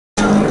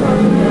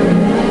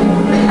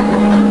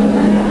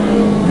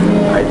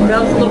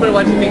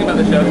what you think about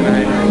the show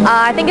tonight.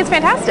 I think it's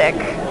fantastic.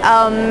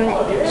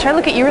 Should I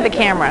look at you or the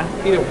camera?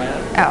 Either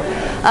way. Oh.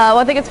 Well,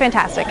 I think it's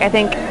fantastic. I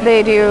think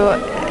they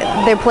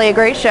play a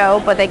great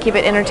show, but they keep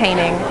it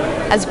entertaining,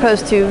 as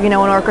opposed to, you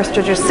know, an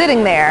orchestra just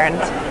sitting there, and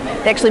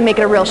they actually make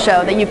it a real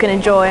show that you can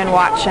enjoy and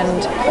watch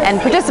and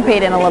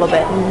participate in a little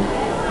bit. And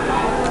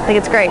I think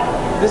it's great.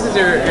 This is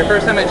your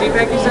first time at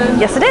GPAC, you said?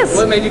 Yes, it is.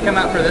 What made you come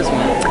out for this one?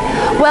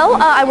 Well,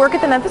 I work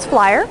at the Memphis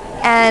Flyer,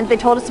 and they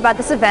told us about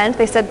this event.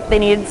 They said they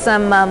needed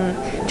some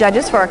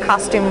judges for a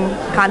costume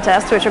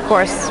contest, which of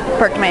course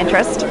perked my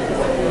interest.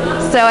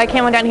 So I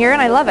came on down here,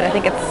 and I love it. I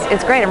think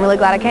it's great. I'm really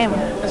glad I came.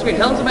 That's great.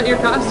 Tell us about your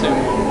costume.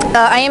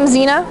 I am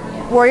Xena,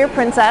 warrior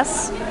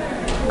princess.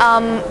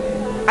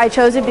 I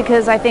chose it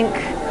because I think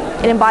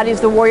it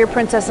embodies the warrior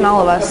princess in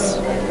all of us.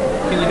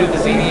 Can you do the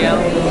Xena yell?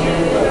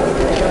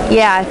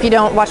 Yeah, if you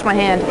don't watch my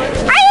hand.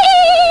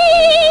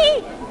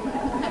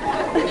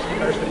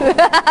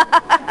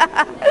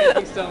 Thank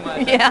you so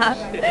much. Yeah.